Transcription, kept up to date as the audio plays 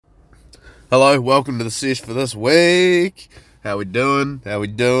Hello, welcome to the sesh for this week. How we doing?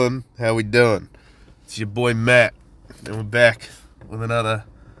 It's your boy Matt, and we're back with another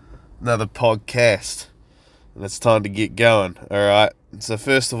podcast, and it's time to get going. All right. So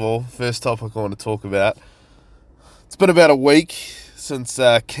first topic I want to talk about. It's been about a week since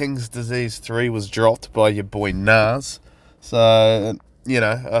King's Disease 3 was dropped by your boy Nas. So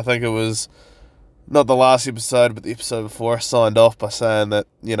I think it was not the last episode, but the episode before, I signed off by saying that,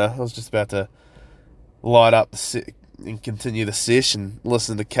 I was just about to light up and continue the sesh and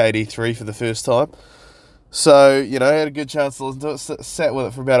listen to KD3 for the first time. So, I had a good chance to listen to it. Sat with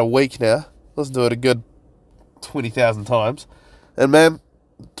it for about a week now. Listened to it a good 20,000 times. And man,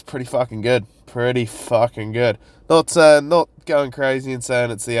 it's pretty fucking good. Not going crazy and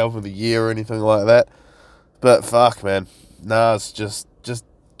saying it's the album of the year or anything like that. But fuck, man. Nas just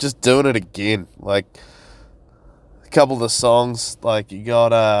doing it again. Like, a couple of the songs, like, you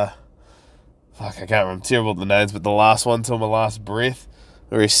got, I can't remember, terrible at the names, but the last one, Till My Last Breath,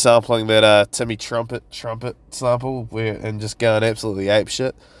 where he's sampling that Timmy Trumpet sample, and just going absolutely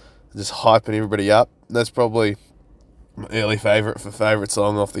apeshit, just hyping everybody up. That's probably my early favourite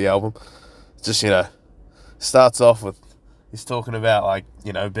song off the album. Just, starts off with, he's talking about, like,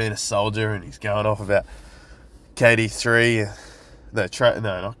 being a soldier, and he's going off about KD3, not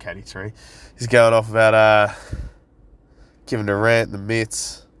KD3. He's going off about Kevin Durant, the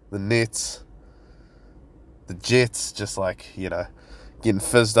Mets, the Nets, the Jets, just like, getting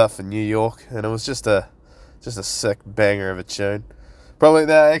fizzed up for New York. And it was just a sick banger of a tune. Probably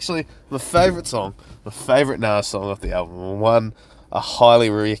my favourite Nas song off the album, and one I highly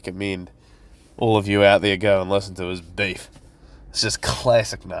recommend all of you out there go and listen to, is Beef. It's just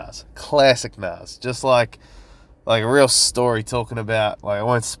classic Nas. Just like a real story talking about, like, I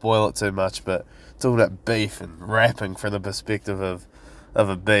won't spoil it too much, but talking about beef and rapping from the perspective of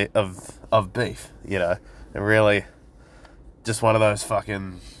beef, and really just one of those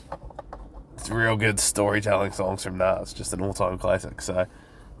fucking real good storytelling songs from Nas, just an all-time classic. So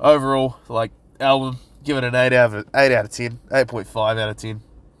overall, like, album, give it an 8 out of 10, 8.5 out of 10.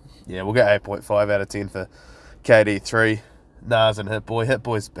 Yeah, we'll get 8.5 out of 10 for KD3, Nas and Hit Boy. Hit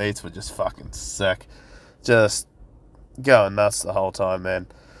Boy's beats were just fucking sick. Just going nuts the whole time, man.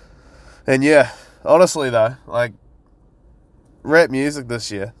 And yeah, honestly though, like, rap music this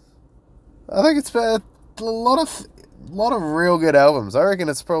year, I think it's been a lot of real good albums. I reckon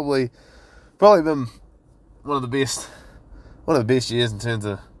it's probably been one of the best years in terms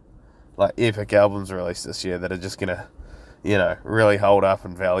of, like, epic albums released this year that are just gonna, really hold up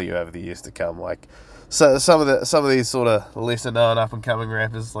in value over the years to come. Like, so some of these sort of lesser known up and coming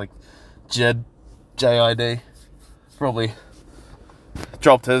rappers, like JID, probably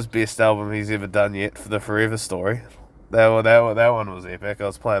dropped his best album he's ever done yet, for the Forever Story. That one was epic. I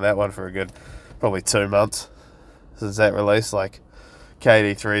was playing that one for a good probably 2 months since that release. Like,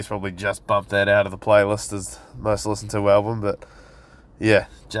 KD3's probably just bumped that out of the playlist as most listened to album. But yeah,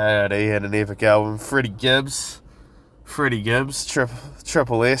 JID had an epic album. Freddie Gibbs,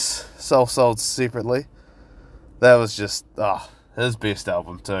 Triple S, Sold Separately. That was just his best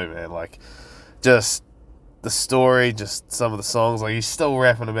album too, man. Like, just the story, just some of the songs. Like, he's still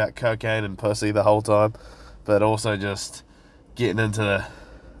rapping about cocaine and pussy the whole time, but also just getting into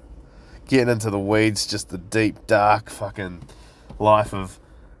the weeds, just the deep, dark fucking life of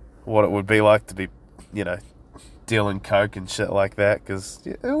what it would be like to be, dealing coke and shit like that. Because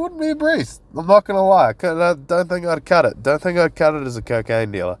it wouldn't be a breeze. I'm not gonna lie. I don't think I'd cut it. Don't think I'd cut it as a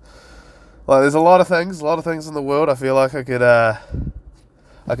cocaine dealer. Like, there's a lot of things in the world I feel like I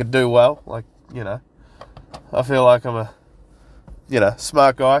could do well. Like, I feel like I'm a,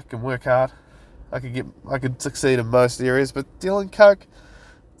 smart guy, can work hard. I could succeed in most areas, but dealing coke,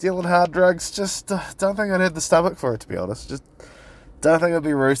 dealing hard drugs, just don't think I'd have the stomach for it, to be honest. Just don't think I'd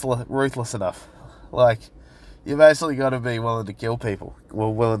be ruthless enough. Like, you basically got to be willing to kill people,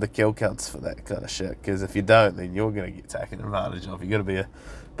 willing to kill cunts for that kind of shit, because if you don't, then you're going to get taken advantage of. You got to be a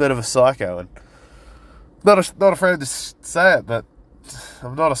bit of a psycho, and not afraid to say it, but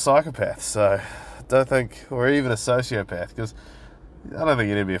I'm not a psychopath, so don't think, or even a sociopath, because I don't think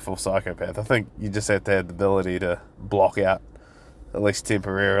you need to be a full psychopath. I think you just have to have the ability to block out, at least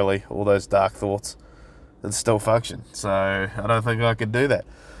temporarily, all those dark thoughts and still function. So I don't think I could do that.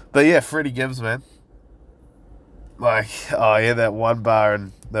 But yeah, Freddie Gibbs, man. Like, that one bar,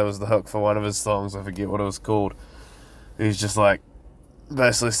 and that was the hook for one of his songs. I forget what it was called. He's just like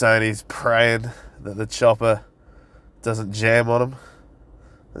basically saying he's praying that the chopper doesn't jam on him.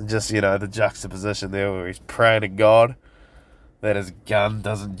 And just, the juxtaposition there where he's praying to God that his gun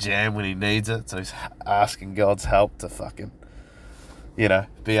doesn't jam when he needs it. So he's asking God's help to fucking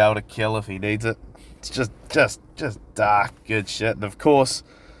be able to kill if he needs it. It's just dark, good shit. And of course,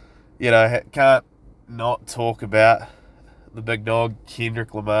 can't not talk about the big dog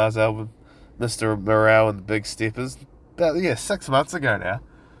Kendrick Lamar's album, Mr. Morale and the Big Steppers. About 6 months ago now.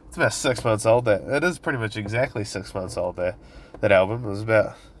 It's about 6 months old. It is pretty much exactly 6 months old. That album, it was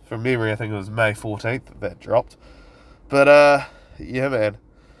about, from memory, I think it was May 14th that dropped. But yeah, man,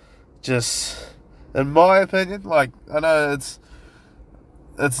 just in my opinion, like, I know it's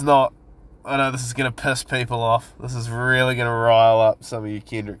not. I know this is gonna piss people off. This is really gonna rile up some of you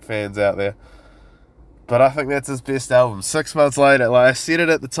Kendrick fans out there. But I think that's his best album. 6 months later, like I said it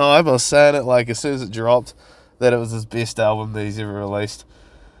at the time, I was saying it like as soon as it dropped that it was his best album that he's ever released.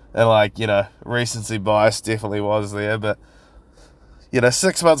 And like, recency bias definitely was there, but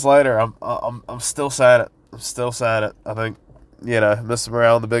 6 months later, I'm still saying it. I'm still saying it. I think, Mr.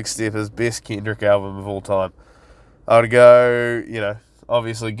 Morale and the Big Steppers, best Kendrick album of all time. I would go,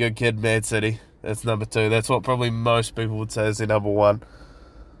 obviously Good Kid, Mad City. That's number 2. That's what probably most people would say is their number 1.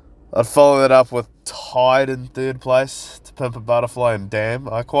 I'd follow that up with tied in 3rd place To Pimp a Butterfly and Damn.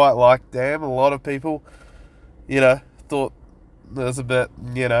 I quite like Damn. A lot of people, thought it was a bit,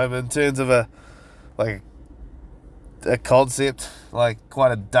 in terms of a concept, like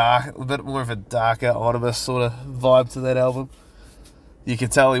quite a bit more of a darker, ominous sort of vibe to that album. You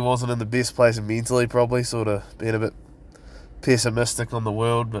could tell he wasn't in the best place mentally, probably, sort of being a bit pessimistic on the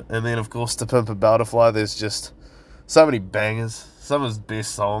world. And then, of course, To Pimp a Butterfly, there's just so many bangers, some of his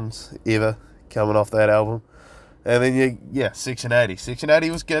best songs ever coming off that album. And then, Section 80. Section 80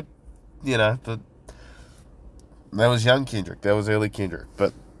 was good, but that was young Kendrick. That was early Kendrick.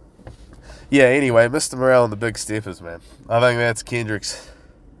 But, yeah, anyway, Mr. Morale and the Big Steppers, man. I think that's Kendrick's,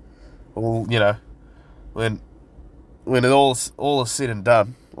 when it all is said and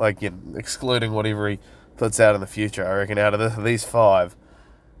done, like, excluding whatever he puts out in the future, I reckon out of these 5,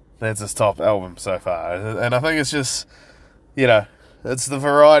 that's his top album so far. And I think it's just, it's the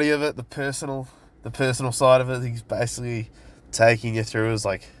variety of it, the personal side of it. He's basically taking you through his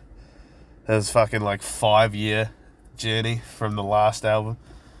fucking 5-year journey from the last album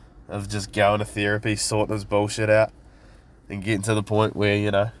of just going to therapy, sorting his bullshit out, and getting to the point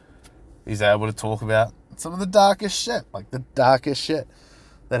where, he's able to talk about some of the darkest shit,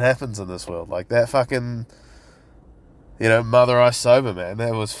 that happens in this world. Like that fucking, Mother I Sober, man.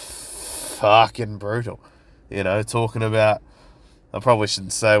 That was fucking brutal. Talking about, I probably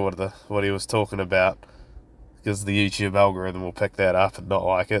shouldn't say what he was talking about, because the YouTube algorithm will pick that up and not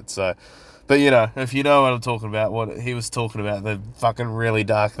like it. So, but if you know what I'm talking about, what he was talking about, the fucking really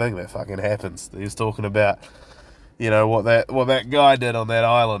dark thing that fucking happens. He was talking about, what that guy did on that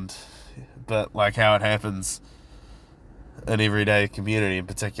island, but like how it happens in everyday community. In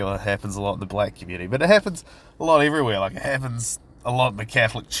particular, it happens a lot in the black community, but it happens a lot everywhere. Like it happens a lot in the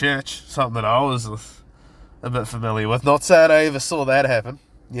Catholic Church, something that I was a bit familiar with. Not saying I ever saw that happen,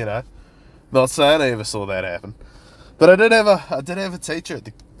 not saying I ever saw that happen, but I did have a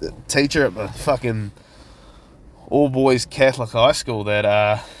teacher at my fucking all boys Catholic high school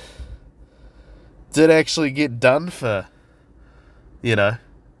that did actually get done for a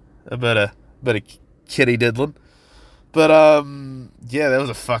bit of kitty diddling. But that was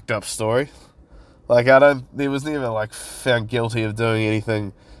a fucked up story. Like he was never found guilty of doing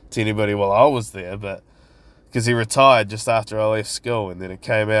anything to anybody while I was there, but because he retired just after I left school, and then it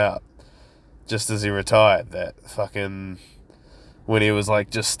came out just as he retired that fucking, when he was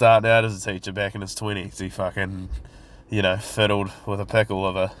just starting out as a teacher back in his 20s, he fucking fiddled with a pickle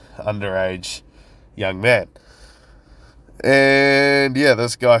of a underage young man. And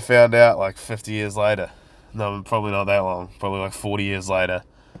this guy found out 50 years later. No, probably not that long. Probably 40 years later.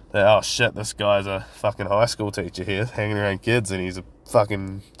 That, oh shit, this guy's a fucking high school teacher here, hanging around kids, and he's a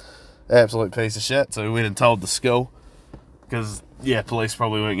fucking absolute piece of shit. So he went and told the school, because, police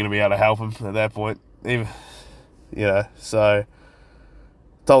probably weren't going to be able to help him at that point. Even, so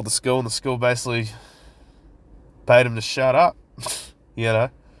told the school, and the school basically paid him to shut up,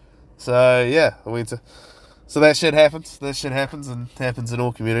 So, I went to... So that shit happens. That shit happens, and happens in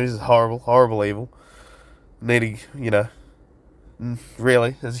all communities. It's horrible, horrible evil. Needing,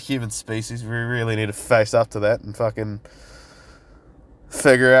 really, as a human species, we really need to face up to that and fucking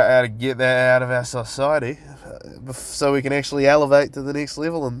figure out how to get that out of our society so we can actually elevate to the next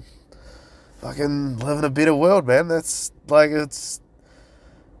level and fucking live in a better world, man. That's, it's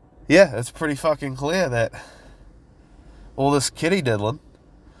pretty fucking clear that all this kitty diddling,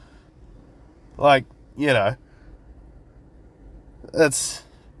 it's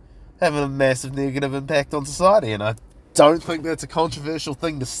having a massive negative impact on society, and I don't think that's a controversial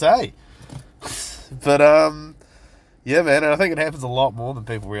thing to say. But Yeah, man, and I think it happens a lot more than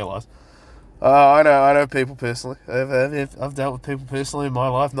people realise. I know people personally. I've dealt with people personally in my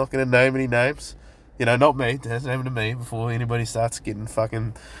life. Not going to name any names. You know, not me. It hasn't happened to me before anybody starts getting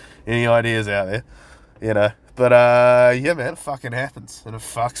fucking any ideas out there. You know, but yeah, man, it fucking happens, and it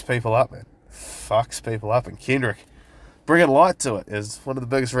fucks people up, man. Fucks people up, and Kendrick bringing light to it as one of the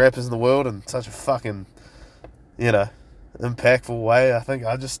biggest rappers in the world in such a fucking, you know, impactful way. I think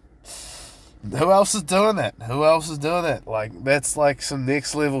who else is doing that? Who else is doing that? Like, that's like some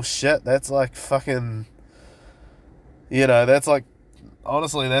next level shit. That's like fucking, you know, that's like,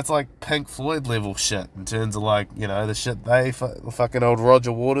 honestly, that's like Pink Floyd level shit in terms of like, you know, the shit they fucking old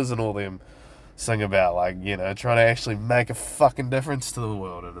Roger Waters and all them sing about, like, you know, trying to actually make a fucking difference to the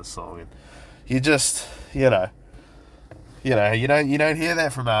world in a song. And you just, you don't hear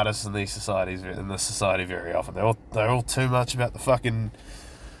that from artists in these societies, in this society, very often. They're all too much about the fucking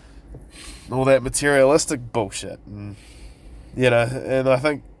all that materialistic bullshit, and you know, and I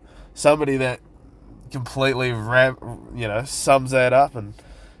think somebody that completely sums that up and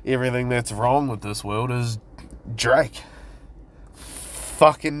everything that's wrong with this world is Drake.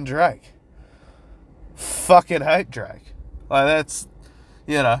 Fucking Drake. Fucking hate Drake. Like, that's,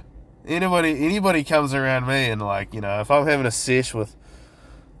 you know, anybody comes around me and, like, you know, if I'm having a sesh with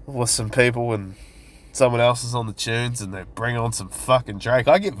some people and someone else is on the tunes and they bring on some fucking Drake,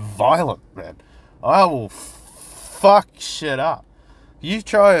 I get violent, man. I will fuck shit up. You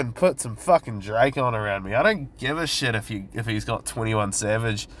try and put some fucking Drake on around me, I don't give a shit if he's got 21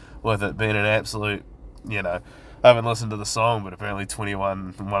 Savage with it being an absolute, you know, I haven't listened to the song, but apparently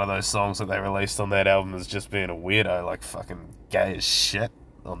 21, one of those songs that they released on that album, is just being a weirdo, like fucking gay as shit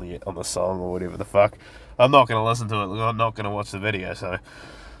on the song or whatever the fuck. I'm not going to listen to it, I'm not going to watch the video, so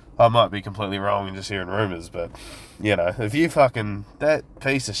I might be completely wrong and just hearing rumours, but, you know, if you fucking, that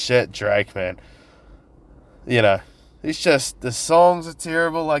piece of shit Drake, man, you know, it's just, the songs are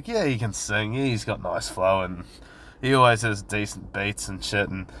terrible. Like, yeah, he can sing, yeah, he's got nice flow, and he always has decent beats and shit,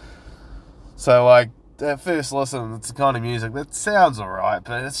 and so, like, at first listen, it's the kind of music that sounds alright,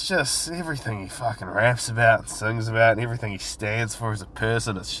 but it's just everything he fucking raps about and sings about and everything he stands for as a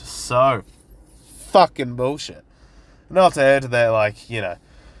person, it's just so fucking bullshit. Not to add to that, like, you know,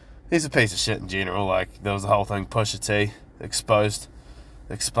 he's a piece of shit in general. Like, there was the whole thing, Pusha T exposed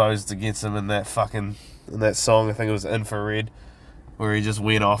against him in that song, I think it was Infrared, where he just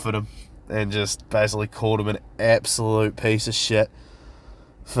went off at him and just basically called him an absolute piece of shit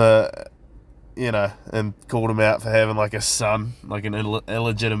for, you know, and called him out for having like a son, like an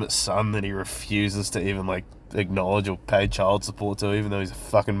illegitimate son that he refuses to even like acknowledge or pay child support to, even though he's a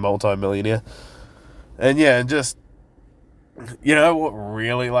fucking multi-millionaire. And yeah, and just, you know what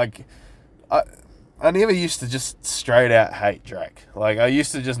really, like, I never used to just straight out hate Drake. Like, I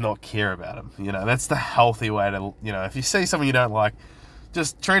used to just not care about him. You know, that's the healthy way to, you know, if you see something you don't like,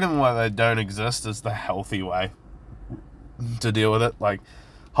 just treat them like they don't exist is the healthy way to deal with it. Like,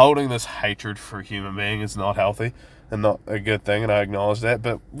 holding this hatred for a human being is not healthy and not a good thing, and I acknowledge that.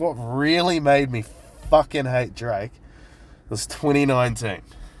 But what really made me fucking hate Drake was 2019.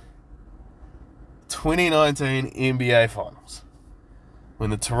 2019 NBA Finals. When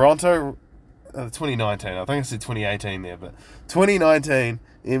the Toronto... 2019, I think I said 2018 there, but 2019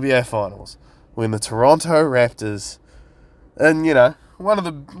 NBA Finals. When the Toronto Raptors... And, you know, one of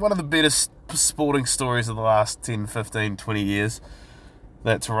the better sporting stories of the last 10, 15, 20 years...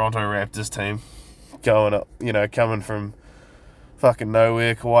 That Toronto Raptors team going up, you know, coming from fucking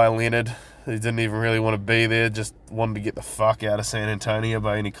nowhere. Kawhi Leonard, who didn't even really want to be there, just wanted to get the fuck out of San Antonio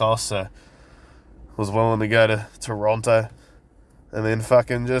by any cost, so was willing to go to Toronto, and then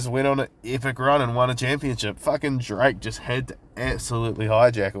fucking just went on an epic run and won a championship. Fucking Drake just had to absolutely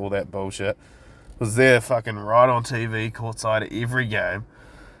hijack all that bullshit. Was there fucking right on TV, courtside at every game.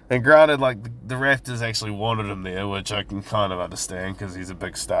 And granted, like, the Raptors actually wanted him there, which I can kind of understand because he's a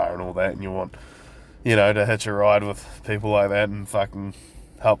big star and all that, and you want, you know, to hitch a ride with people like that and fucking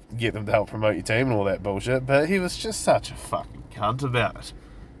get them to help promote your team and all that bullshit. But he was just such a fucking cunt about it.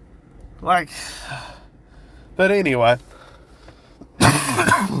 Like, but anyway,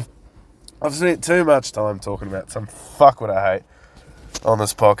 I've spent too much time talking about some fuck what I hate on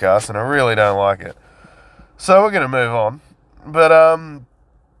this podcast, and I really don't like it. So we're going to move on. But,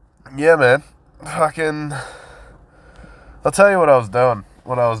 yeah, man, fucking, I'll tell you what I was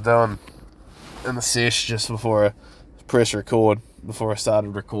doing in the sesh just before I press record, before I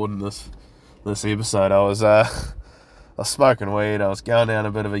started recording this episode. I was smoking weed, I was going down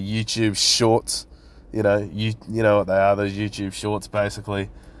a bit of a YouTube shorts, you know what they are, those YouTube shorts, basically.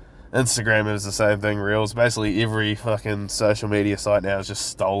 Instagram is the same thing, Reels, basically every fucking social media site now has just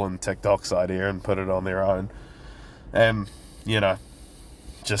stolen TikTok's idea and put it on their own. and,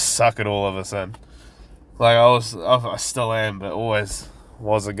 just suck it all of us in. Like, I still am, but always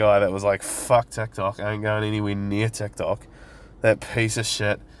was a guy that was like, fuck TikTok, I ain't going anywhere near TikTok. That piece of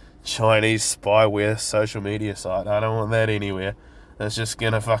shit Chinese spyware social media site, I don't want that anywhere. It's just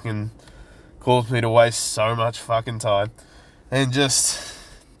gonna fucking cause me to waste so much fucking time. And just,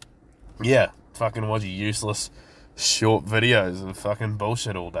 fucking watch useless short videos of fucking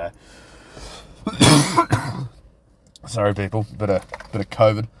bullshit all day. Sorry, people, bit of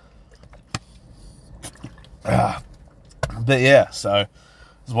COVID. But yeah, so I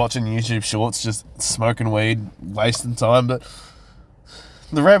was watching YouTube shorts, just smoking weed, wasting time. But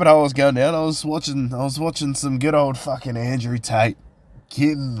the rabbit hole I was going down, I was watching some good old fucking Andrew Tate,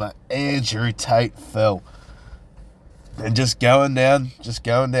 getting the Andrew Tate fill, and just going down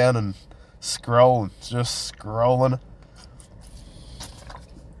and scrolling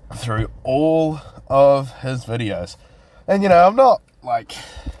through all of his videos. And I'm not like,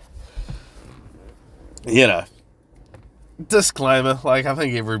 disclaimer, like, I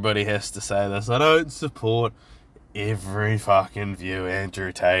think everybody has to say this, I don't support every fucking view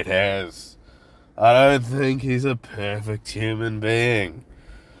Andrew Tate has. I don't think he's a perfect human being.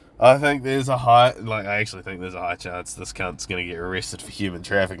 I think I actually think there's a high chance this cunt's gonna get arrested for human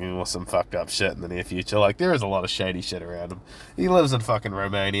trafficking or some fucked up shit in the near future. Like, there is a lot of shady shit around him. He lives in fucking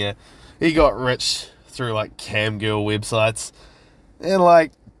Romania. He got rich through, like, cam girl websites. And,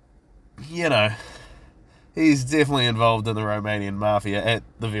 like, he's definitely involved in the Romanian mafia at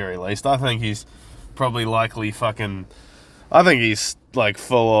the very least. I think he's probably likely I think he's, like,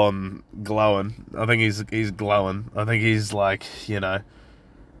 full on glowing. I think he's glowing. I think he's, like,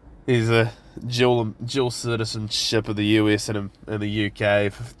 he's a dual citizenship of the US and the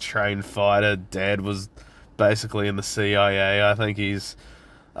UK, trained fighter. Dad was basically in the CIA. I think he's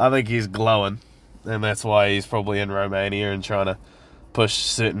glowing, and that's why he's probably in Romania and trying to push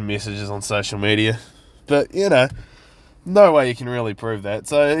certain messages on social media. But, no way you can really prove that.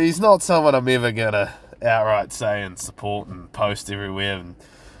 So he's not someone I'm ever going to outright say and support and post everywhere and,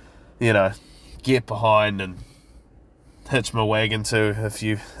 get behind and hitch my wagon to,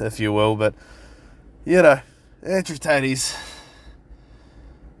 if you will. But, Andrew Tate, he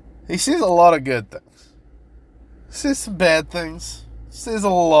says a lot of good things. Says some bad things. Says a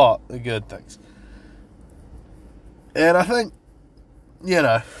lot of good things. And I think,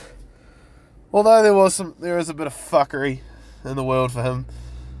 although there is a bit of fuckery in the world for him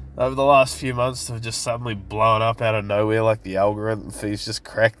over the last few months to have just suddenly blown up out of nowhere, like the algorithm, he's just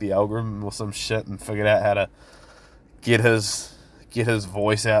cracked the algorithm or some shit and figured out how to get his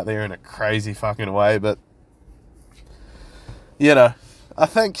voice out there in a crazy fucking way. But I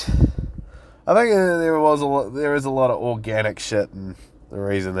think there is a lot of organic shit and the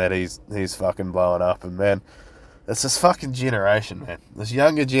reason that he's fucking blowing up. And man, it's this fucking generation, man, this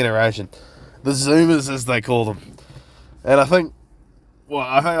younger generation, the Zoomers as they call them. And I think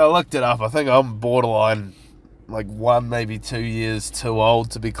I looked it up. I think I'm borderline, like 1, maybe 2 years too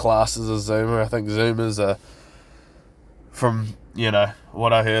old to be classed as a Zoomer. I think Zoomers are, from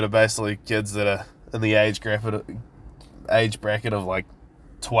what I heard, are basically kids that are in the age bracket of like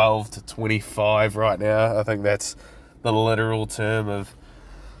 12 to 25 right now. I think that's the literal term of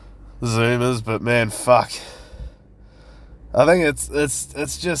Zoomers. But man, fuck, I think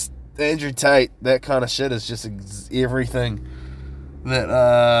it's just Andrew Tate. That kind of shit is just everything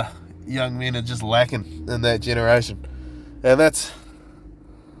that young men are just lacking in that generation, and that's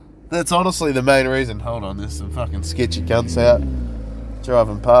honestly the main reason. Hold on, there's some fucking sketchy cunts out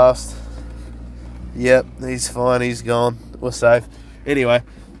driving past. Yep, he's fine, he's gone, we're safe. Anyway,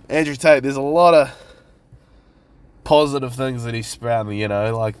 Andrew Tate, there's a lot of positive things that he's sprouting,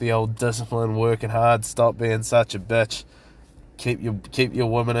 like the old discipline, working hard, stop being such a bitch, keep your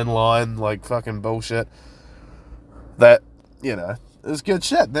woman in line, like fucking bullshit. That, is good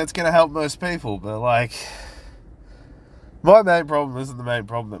shit. That's gonna help most people. But like, my main problem isn't the main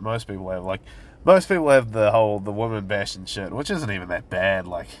problem that most people have. Like, most people have the woman bashing shit, which isn't even that bad.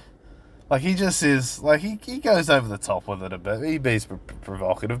 Like he just says, like, he goes over the top with it a bit. He be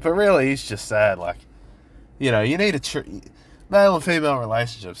provocative, but really he's just sad. Like, you need male and female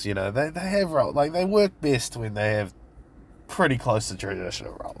relationships. They have like, they work best when they have pretty close to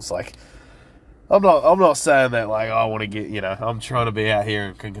traditional roles. Like, I'm not saying that like I want to get, I'm trying to be out here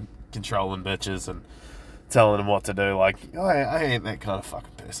and controlling bitches and telling them what to do. Like, I ain't that kind of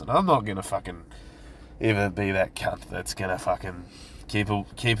fucking person. I'm not gonna fucking ever be that cunt that's gonna fucking keep a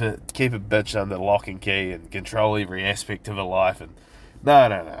bitch under lock and key and control every aspect of her life. And no,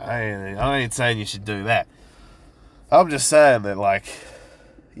 I ain't saying you should do that. I'm just saying that, like,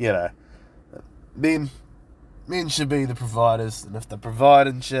 men men should be the providers, and if they're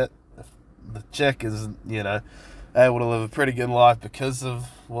providing shit, if the chick isn't, able to live a pretty good life because of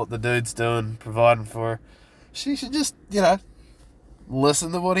what the dude's doing, providing for her, she should just,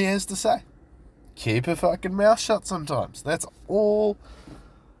 listen to what he has to say. Keep her fucking mouth shut sometimes. That's all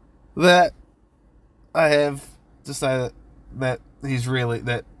that I have to say that he's really,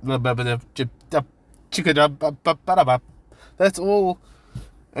 that's all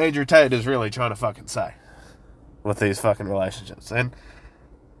Andrew Tate is really trying to fucking say with these fucking relationships. And,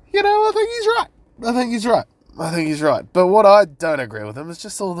 I think he's right. But what I don't agree with him is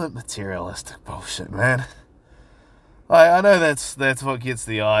just all that materialistic bullshit, man. I know that's what gets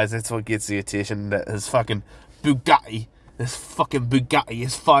the eyes, that's what gets the attention, that his fucking Bugatti, his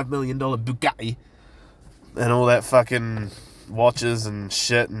 $5 million Bugatti, and all that fucking watches and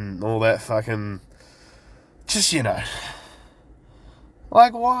shit and all that fucking, just,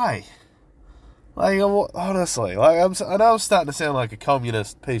 like, why? Like, honestly, like, I know I'm starting to sound like a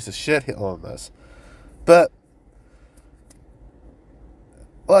communist piece of shit on this, but,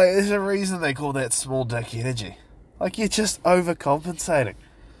 like, there's a reason they call that small dick energy. Like, you're just overcompensating.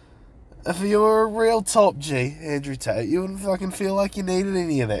 If you were a real top G, Andrew Tate, you wouldn't fucking feel like you needed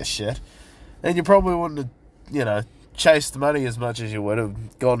any of that shit. And you probably wouldn't have, chased money as much as you would,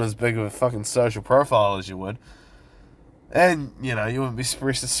 have gone as big of a fucking social profile as you would. And, you wouldn't be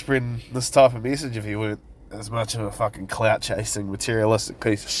spreading this type of message if you weren't as much of a fucking clout-chasing, materialistic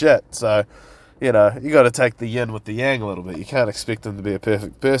piece of shit. So, you got to take the yin with the yang a little bit. You can't expect him to be a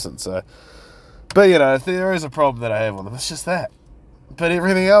perfect person, so... But, if there is a problem that I have with him, it's just that. But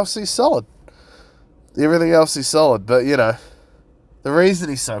everything else, he's solid. But, the reason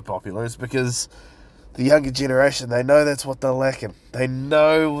he's so popular is because the younger generation, they know that's what they're lacking. And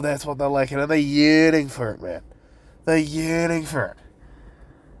they're yearning for it, man. They're yearning for it.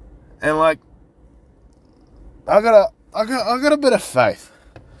 And, like, I got a bit of faith.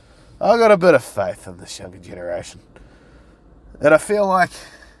 I got a bit of faith in this younger generation. And I feel like,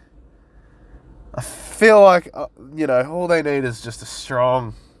 all they need is just a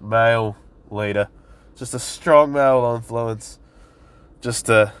strong male leader, just a strong male influence, just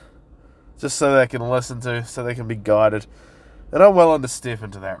so they can listen to, so they can be guided, and I'm willing to step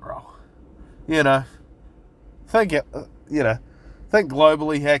into that role. Think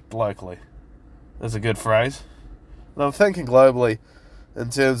globally, act locally. That's a good phrase. And I'm thinking globally in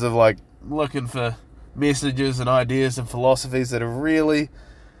terms of like looking for messages and ideas and philosophies that are really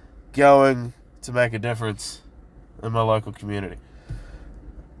going to make a difference in my local community.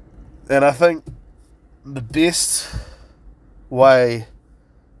 And I think the best way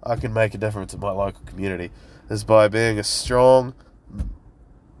I can make a difference in my local community is by being a strong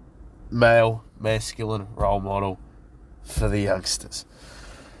male, masculine role model for the youngsters.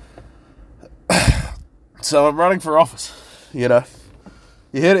 So I'm running for office, You heard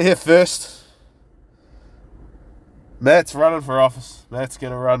it here first. Matt's running for office. Matt's going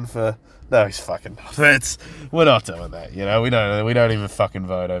to run for... No, he's fucking not. We're not doing that, We don't even fucking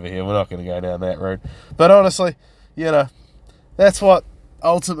vote over here. We're not going to go down that road. But honestly, that's what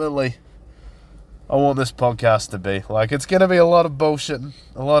ultimately I want this podcast to be. Like, it's going to be a lot of bullshitting,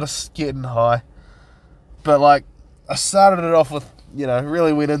 a lot of getting high. But, like, I started it off with,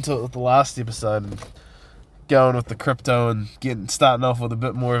 really went into it with the last episode and going with the crypto and starting off with a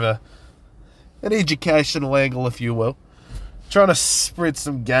bit more of an educational angle, if you will. Trying to spread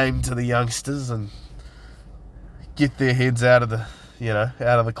some game to the youngsters and get their heads out of the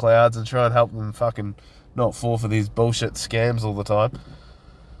clouds and try and help them fucking not fall for these bullshit scams all the time.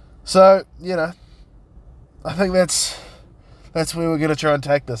 So, I think that's where we're going to try and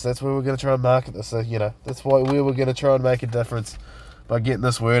take this. That's where we're going to try and market this. So, that's why we were going to try and make a difference by getting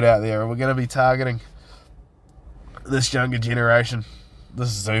this word out there. And we're going to be targeting this younger generation,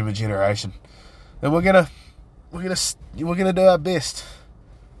 this Zoomer generation. And we're going to do our best.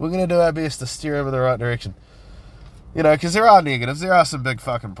 We're going to do our best to steer them in the right direction. Because there are negatives. There are some big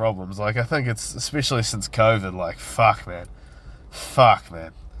fucking problems. Like, I think it's, especially since COVID, like, fuck, man.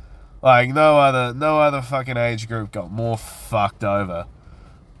 Like, no other fucking age group got more fucked over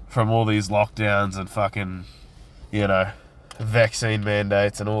from all these lockdowns and fucking, vaccine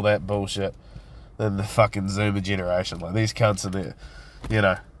mandates and all that bullshit than the fucking Zoomer generation. Like, these cunts are the,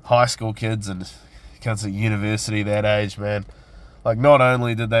 high school kids and cunts at university that age, man. Like, not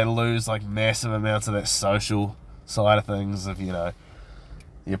only did they lose, like, massive amounts of that social side of things of, your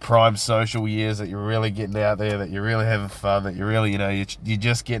prime social years, that you're really getting out there, that you're really having fun, that you're really, you're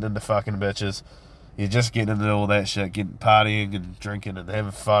just getting into fucking bitches, you're just getting into all that shit, getting partying and drinking and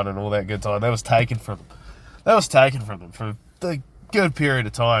having fun and all that good time. That was taken from them. For a good period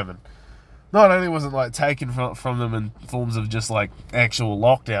of time. And not only was it like taken from them in forms of just like actual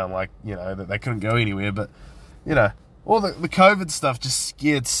lockdown, like, you know, that they couldn't go anywhere, but, you know, all the COVID stuff just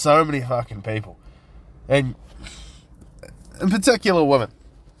scared so many fucking people. And in particular women,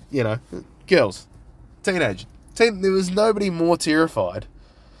 you know, girls, teenagers. There was nobody more terrified,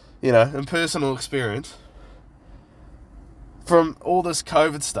 you know, in personal experience from all this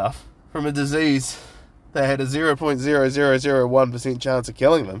COVID stuff, from a disease that had a 0.0001% chance of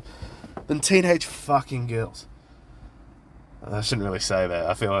killing them, than teenage fucking girls. I shouldn't really say that.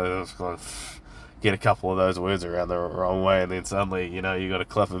 I feel like I was going to get a couple of those words around the wrong way, and then suddenly, you know, you got a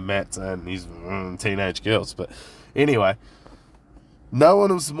clip of Matt saying he's teenage girls. But anyway, no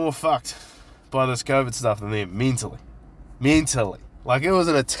one was more fucked by this COVID stuff than them mentally. Like, it was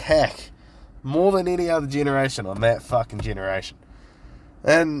an attack more than any other generation on that fucking generation.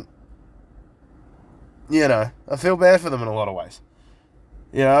 And, you know, I feel bad for them in a lot of ways.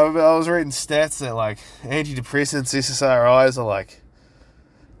 You know, I was reading stats that, like, antidepressants, SSRIs are, like,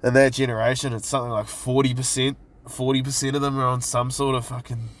 in that generation, it's something like 40%. 40% of them are on some sort of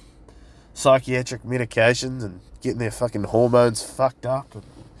fucking psychiatric medications and getting their fucking hormones fucked up and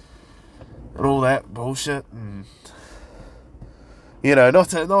all that bullshit. And, you know, not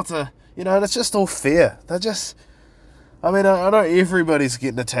to, you know, and it's just all fear. They're just, I mean, I know everybody's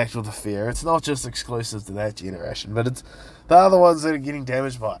getting attacked with the fear. It's not just exclusive to that generation, but it's the other ones that are getting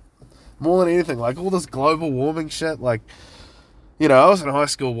damaged by it. More than anything, like all this global warming shit, like, you know, I was in high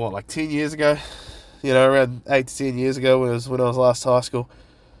school, like 10 years ago? You know, around 8 to 10 years ago when I was last high school.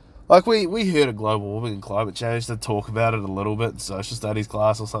 Like, we heard of global warming and climate change, to talk about it a little bit in social studies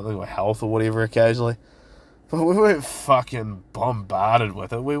class or something, or health or whatever occasionally. But we weren't fucking bombarded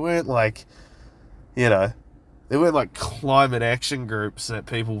with it. We weren't like, you know, there weren't like climate action groups that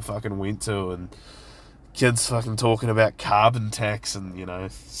people fucking went to and kids fucking talking about carbon tax and, you know,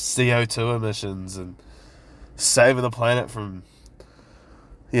 CO2 emissions and saving the planet from,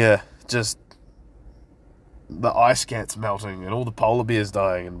 yeah, just the ice caps melting and all the polar bears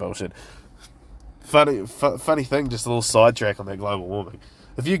dying and bullshit. Funny thing, just a little sidetrack on that global warming.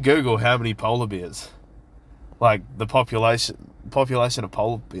 If you Google how many polar bears, like the population of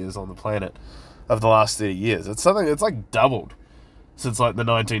polar bears on the planet of the last 30 years, it's like doubled since like the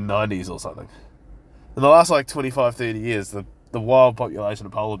 1990s or something. In the last like 25, 30 years, the wild population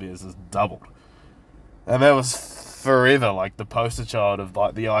of polar bears has doubled. And that was forever like the poster child of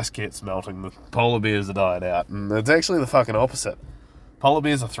like the ice caps melting, the polar bears are dying out. And it's actually the fucking opposite. Polar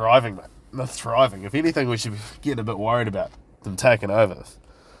bears are thriving, mate. They're thriving. If anything, we should be getting a bit worried about them taking over.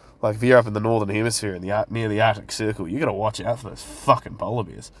 Like, if you're up in the northern hemisphere and near the Arctic Circle, you gotta watch out for those fucking polar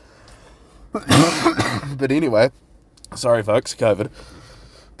bears. But anyway, sorry folks, COVID.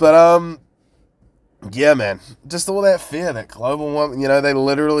 But yeah, man, just all that fear, that global warming. You know, they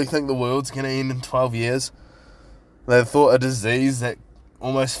literally think the world's gonna end in 12 years. They thought a disease that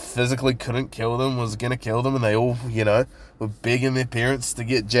almost physically couldn't kill them was gonna kill them, and they all, you know, were begging their parents to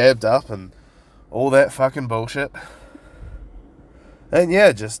get jabbed up and all that fucking bullshit. And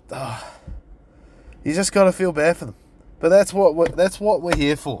yeah, just you just gotta feel bad for them. But that's what we're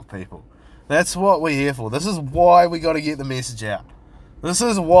here for, people. That's what we're here for. This is why we gotta get the message out. This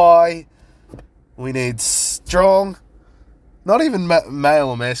is why we need strong, not even male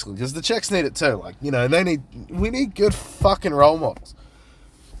or masculine, because the chicks need it too. Like, you know, we need good fucking role models.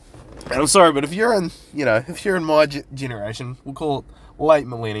 And I'm sorry, but if you're in my generation, we'll call it late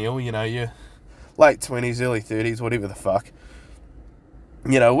millennial, you know, you're late 20s, early 30s, whatever the fuck.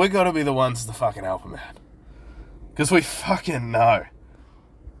 You know, we got to be the ones to fucking help them out. Because we fucking know.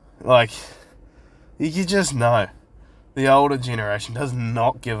 Like, you just know. The older generation does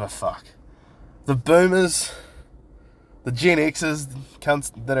not give a fuck. The boomers, the Gen Xers, the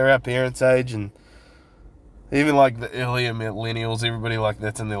cunts that are our parents' age, and even like the earlier millennials, everybody like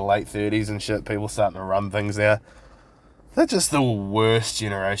that's in their late 30s and shit, people starting to run things now. They're just the worst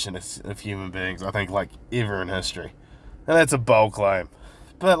generation of human beings, I think, like, ever in history. And that's a bold claim.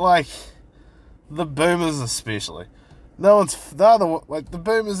 But, like, the boomers especially. They're the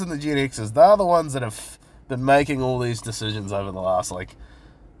boomers and the Gen Xers, they're the ones that have been making all these decisions over the last, like,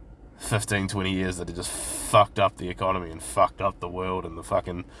 15, 20 years that have just fucked up the economy and fucked up the world and the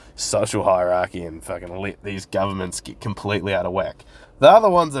fucking social hierarchy and fucking let these governments get completely out of whack. They're the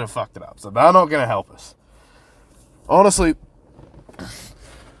ones that have fucked it up, so they're not going to help us. Honestly,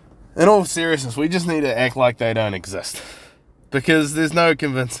 in all seriousness, we just need to act like they don't exist. Because there's no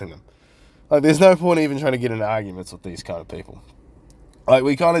convincing them. Like, there's no point even trying to get into arguments with these kind of people. Like,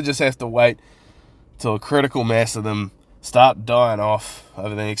 we kind of just have to wait till a critical mass of them start dying off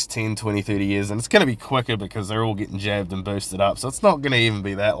over the next 10, 20, 30 years. And it's going to be quicker because they're all getting jabbed and boosted up. So it's not going to even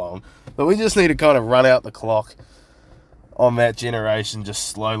be that long. But we just need to kind of run out the clock on that generation just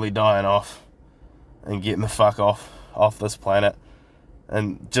slowly dying off and getting the fuck off this planet.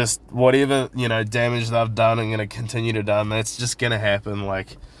 And just whatever, damage they've done and going to continue to done, that's just going to happen.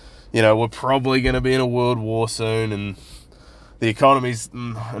 Like, we're probably going to be in a world war soon, and the economy's,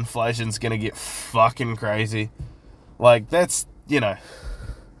 inflation's going to get fucking crazy. Like, that's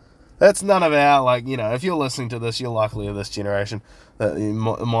none of our, if you're listening to this, you're likely of this generation,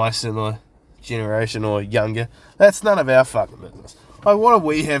 my similar generation or younger, that's none of our fucking business. Like, what do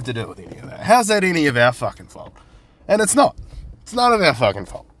we have to do with any of that? How's that any of our fucking fault? And it's not. It's none of our fucking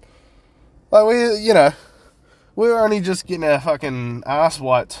fault. Like, we're only just getting our fucking ass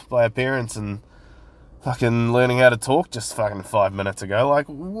wiped by our parents and fucking learning how to talk just fucking 5 minutes ago. Like,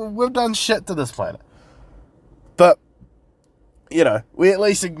 we've done shit to this planet. But, we at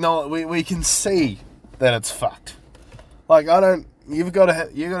least acknowledge, we can see that it's fucked. Like, you've got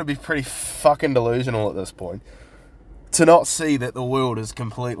to be pretty fucking delusional at this point to not see that the world is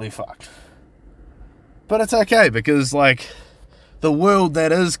completely fucked. But it's okay, because, the world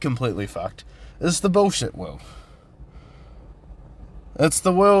that is completely fucked is the bullshit world. It's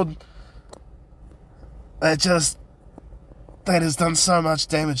the world that has done so much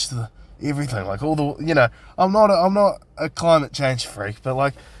damage to everything. Like, all the, I'm not a climate change freak,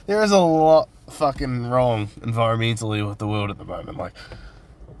 but, there is a lot fucking wrong environmentally with the world at the moment.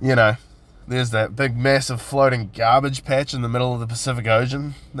 There's that big, massive floating garbage patch in the middle of the Pacific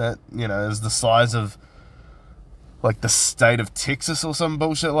Ocean that, is the size of, the state of Texas or some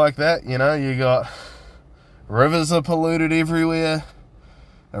bullshit like that. You got rivers are polluted everywhere.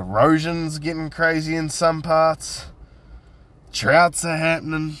 Erosion's getting crazy in some parts. Droughts are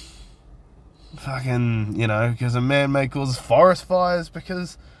happening. Fucking, because of man-made causes. Forest fires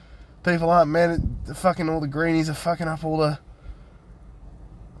because people aren't fucking all the greenies are fucking up all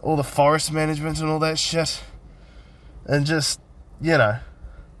the forest management and all that shit. And just,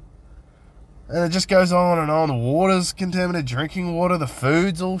 and it just goes on and on. The water's contaminated, drinking water, the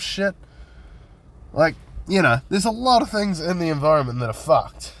food's all shit. There's a lot of things in the environment that are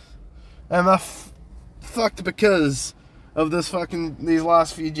fucked. And they're fucked because of these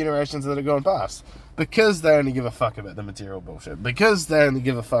last few generations that have gone past. Because they only give a fuck about the material bullshit. Because they only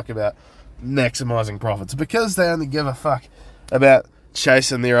give a fuck about maximizing profits. Because they only give a fuck about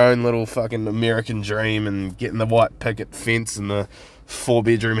chasing their own little fucking American dream and getting the white picket fence and the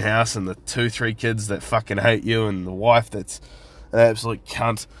 4-bedroom house and the 2-3 kids that fucking hate you and the wife that's an absolute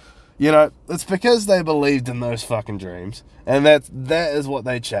cunt. It's because they believed in those fucking dreams, and that is what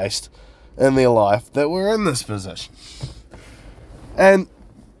they chased in their life, that we're in this position. And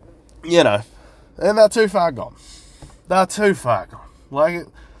and they're too far gone. They're too far gone.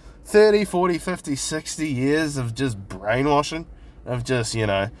 30, 40, 50, 60 years of just brainwashing, of just,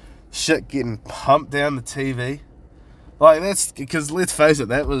 shit getting pumped down the TV. That's because, let's face it,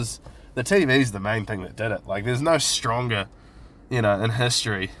 the TV's the main thing that did it. There's no stronger, in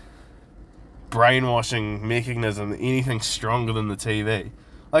history, brainwashing mechanism, anything stronger than the TV.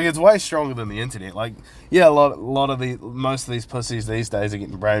 It's way stronger than the internet. Most of these pussies these days are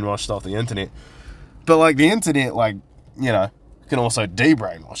getting brainwashed off the internet. But, the internet, can also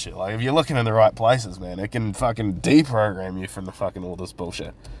de-brainwash you. If you're looking in the right places, man, it can fucking deprogram you from the fucking all this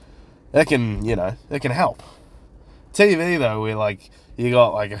bullshit. It can, it can help. TV, though, where, you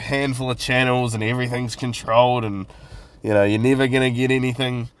got, a handful of channels and everything's controlled and, you're never going to get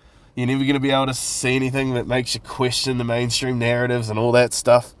anything, you're never going to be able to see anything that makes you question the mainstream narratives and all that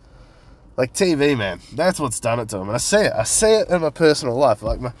stuff. TV, man, that's what's done it to them. And I see it in my personal life.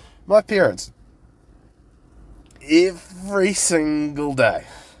 My parents, every single day,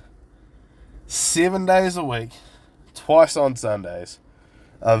 7 days a week, twice on Sundays,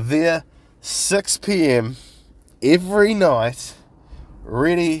 are there 6 p.m. every night,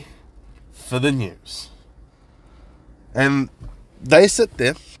 ready for the news. And they sit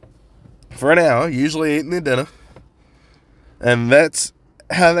there for an hour, usually eating their dinner, and that's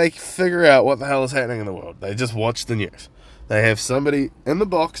how they figure out what the hell is happening in the world. They just watch the news. They have somebody in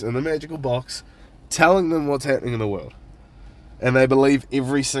the magical box, telling them what's happening in the world. And they believe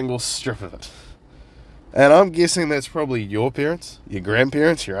every single strip of it. And I'm guessing that's probably your parents, your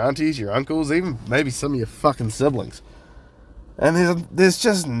grandparents, your aunties, your uncles, even maybe some of your fucking siblings. And there's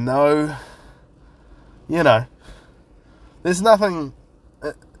just no, there's nothing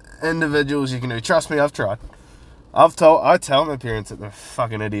individuals you can do. Trust me, I've tried. I tell my parents that they're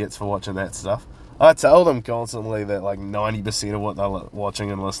fucking idiots for watching that stuff. I tell them constantly that 90% of what they're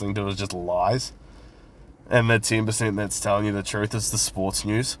watching and listening to is just lies. And the 10% that's telling you the truth is the sports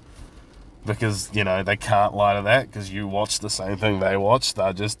news. Because, you know, they can't lie to that because you watch the same thing they watch.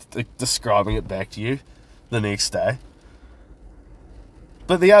 They're just describing it back to you the next day.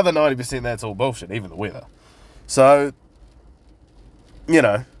 But the other 90%, that's all bullshit, even the weather. So, you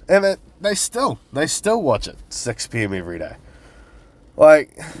know, and they still watch it 6 p.m. every day.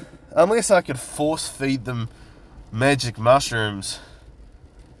 Like, unless I could force feed them magic mushrooms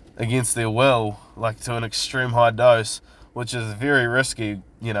against their will, like to an extreme high dose, which is very risky,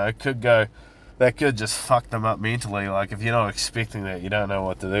 you know, that could just fuck them up mentally. Like, if you're not expecting that, you don't know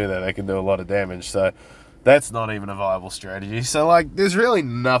what to do there, they can do a lot of damage. So that's not even a viable strategy. So, like, there's really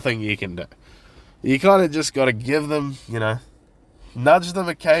nothing you can do. You kind of just got to give them, you know, nudge them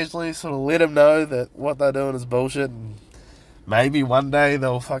occasionally, sort of let them know that what they're doing is bullshit, and maybe one day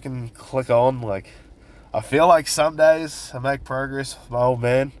they'll fucking click on. Like, I feel like some days I make progress with my old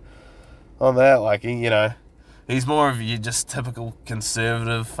man on that. Like, you know, he's more of your just typical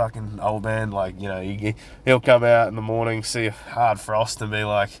conservative fucking old man. Like, you know, he'll come out in the morning, see a hard frost and be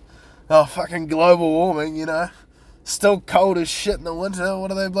like, oh, fucking global warming, you know, still cold as shit in the winter,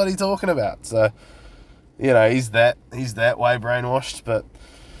 what are they bloody talking about? So, you know, he's that way brainwashed, but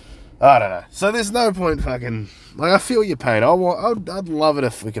I don't know. So there's no point fucking, like, I feel your pain. I'd love it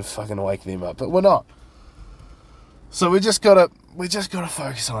if we could fucking wake them up, but we're not. So we just gotta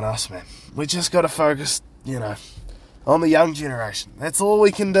focus on us, man. We just gotta focus, you know, on the young generation. That's all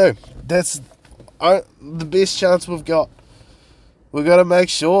we can do. That's the best chance we've got. We've got to make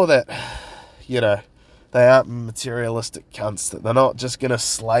sure that, you know, they aren't materialistic cunts, that they're not just gonna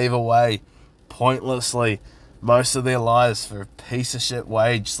slave away pointlessly most of their lives for a piece of shit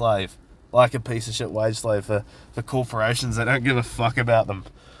wage slave. Like a piece of shit wage slave for corporations that don't give a fuck about them.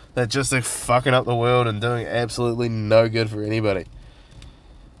 That just are fucking up the world and doing absolutely no good for anybody.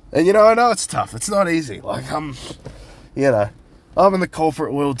 And, you know, I know it's tough. It's not easy. Like, I'm in the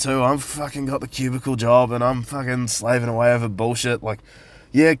corporate world too. I've fucking got the cubicle job and I'm fucking slaving away over bullshit. Like,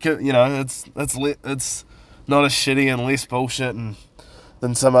 yeah, you know, it's not as shitty and less bullshit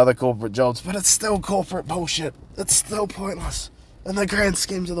than some other corporate jobs, but it's still corporate bullshit. It's still pointless in the grand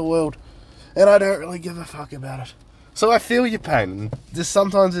schemes of the world. And I don't really give a fuck about it. So I feel your pain, and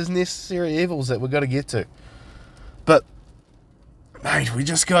sometimes there's necessary evils that we've got to get to. But, mate, we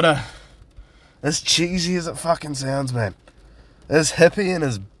just gotta, as cheesy as it fucking sounds, man, as hippie and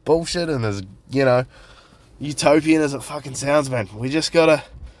as bullshit and as, you know, utopian as it fucking sounds, man, we just gotta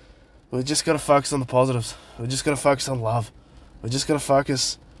focus on the positives. We just gotta focus on love. We just gotta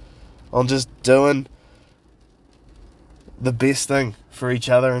focus on just doing the best thing for each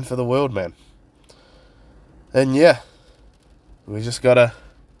other and for the world, man. And yeah, we just gotta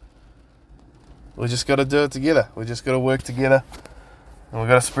do it together. We just gotta work together, and we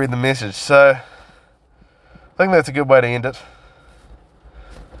gotta spread the message. So I think that's a good way to end it.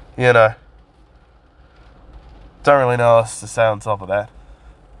 You know, don't really know what else to say on top of that.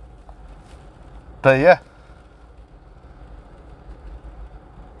 But yeah,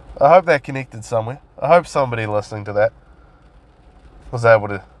 I hope that connected somewhere. I hope somebody listening to that was able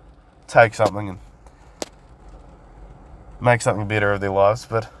to take something and make something better of their lives.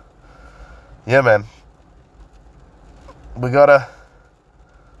 But yeah, man, we gotta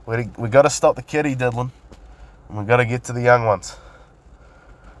stop the kitty diddling, and we gotta get to the young ones.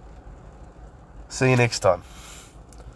 See you next time.